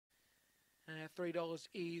$3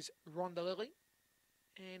 is Rhonda Lily.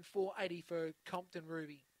 And $4.80 for Compton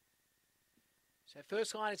Ruby. So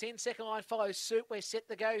first line is in, second line follows suit. We're set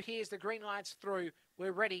to go. Here's the green lights through.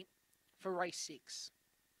 We're ready for race 6.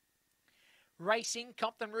 Racing,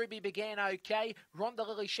 Compton Ruby began okay. Rhonda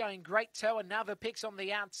Lily showing great toe. Another picks on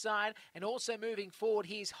the outside. And also moving forward,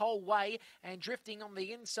 here's Whole Way. And drifting on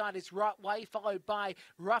the inside is Right Way, followed by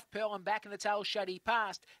Rough Pearl. And back in the tail, Shady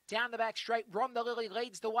Past. Down the back straight, Rhonda Lily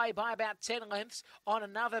leads the way by about 10 lengths on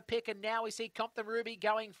another pick. And now we see Compton Ruby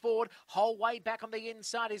going forward. Whole Way back on the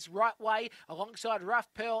inside is Right Way, alongside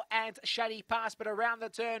Rough Pearl and Shady Past. But around the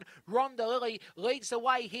turn, Rhonda Lily leads the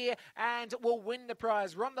way here and will win the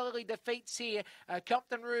prize. Rhonda Lily defeats here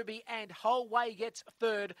Compton Ruby, and Whole Way gets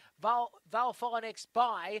third. Val followed next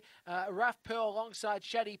by Rough Pearl alongside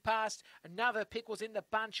Shady Past. Another pick was in the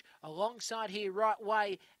bunch alongside here Right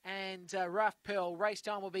Way and Rough Pearl. Race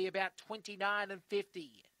time will be about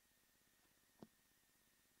 29:50.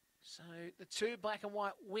 So the two black and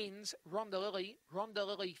white wins. Rhonda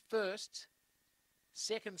Lily first.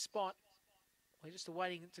 Second spot, we're just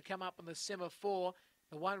waiting to come up on the semaphore.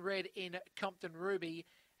 The one red in Compton Ruby.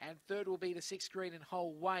 And third will be the 6 green and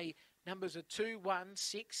Whole Way. Numbers are 2, 1,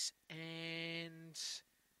 6, and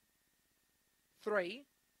 3.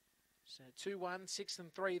 So 2, 1, 6,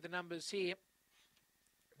 and 3, the numbers here,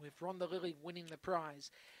 with Rhonda Lily winning the prize.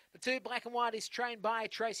 The two black and white is trained by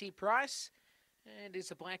Tracy Price. And is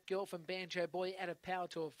a black girl from Banjo Boy out of Power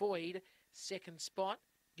to Avoid. Second spot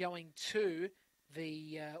going to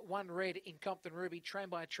the one red in Compton Ruby, trained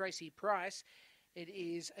by Tracy Price. It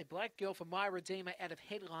is a black girl for My Redeemer out of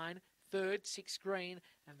Headline. Third, 6 green,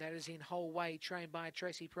 and that is in Whole Way, trained by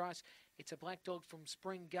Tracy Price. It's a black dog from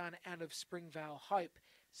Spring Gun out of Springvale Hope.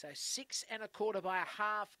 So 6 1/4 by a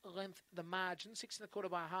half length, the margin. 6 1/4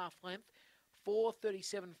 by a half length.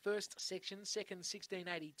 4:37 first section, second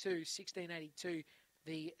 16:82. 16:82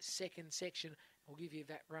 the second section. We'll give you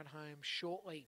that run home shortly.